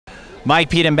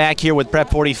Mike Peden back here with Prep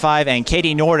 45 and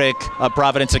Katie Nordick of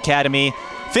Providence Academy.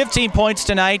 15 points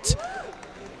tonight.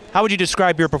 How would you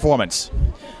describe your performance?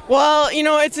 Well, you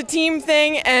know, it's a team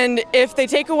thing, and if they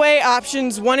take away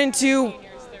options 1 and 2,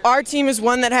 our team is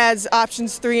one that has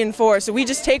options 3 and 4. So we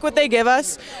just take what they give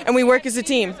us, and we work as a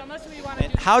team.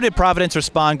 And how did Providence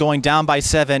respond going down by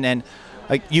 7? And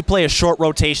you play a short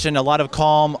rotation, a lot of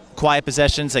calm, quiet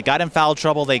possessions. They got in foul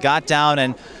trouble, they got down,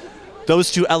 and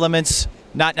those two elements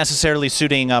not necessarily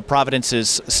suiting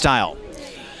Providence's style.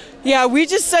 Yeah, we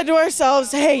just said to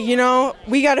ourselves, hey, you know,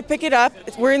 we got to pick it up.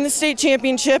 We're in the state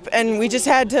championship, and we just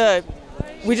had to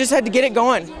get it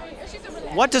going.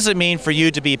 What does it mean for you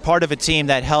to be part of a team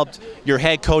that helped your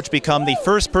head coach become the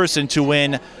first person to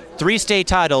win 3 state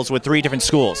titles with 3 different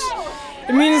schools?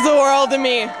 It means the world to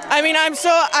me. I mean,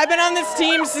 I've been on this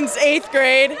team since 8th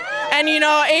grade, and you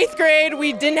know, 8th grade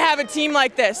we didn't have a team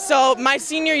like this. So my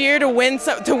senior year to win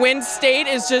state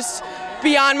is just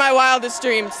beyond my wildest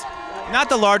dreams. Not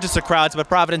the largest of crowds, but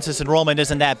Providence's enrollment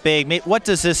isn't that big. What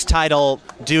does this title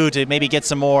do to maybe get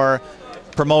some more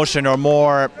promotion or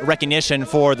more recognition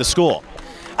for the school?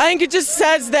 I think it just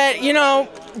says that, you know,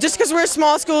 just because we're a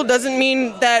small school doesn't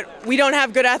mean that we don't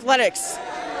have good athletics.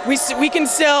 We can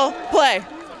still play.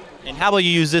 And how will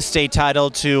you use this state title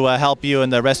to help you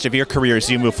in the rest of your career as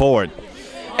you move forward?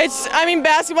 I mean,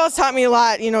 basketball's taught me a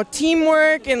lot, you know,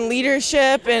 teamwork and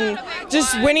leadership, and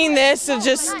just winning this, it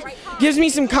just gives me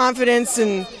some confidence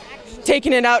and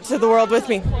taking it out to the world with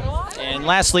me. And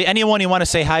lastly, anyone you want to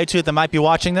say hi to that might be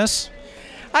watching this?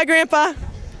 Hi, Grandpa.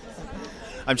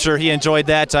 I'm sure he enjoyed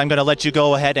that. I'm going to let you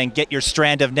go ahead and get your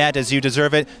strand of net as you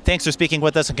deserve it. Thanks for speaking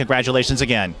with us, and congratulations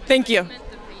again. Thank you.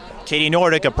 Katie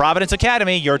Nordick of Providence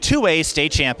Academy, your 2A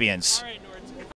state champions.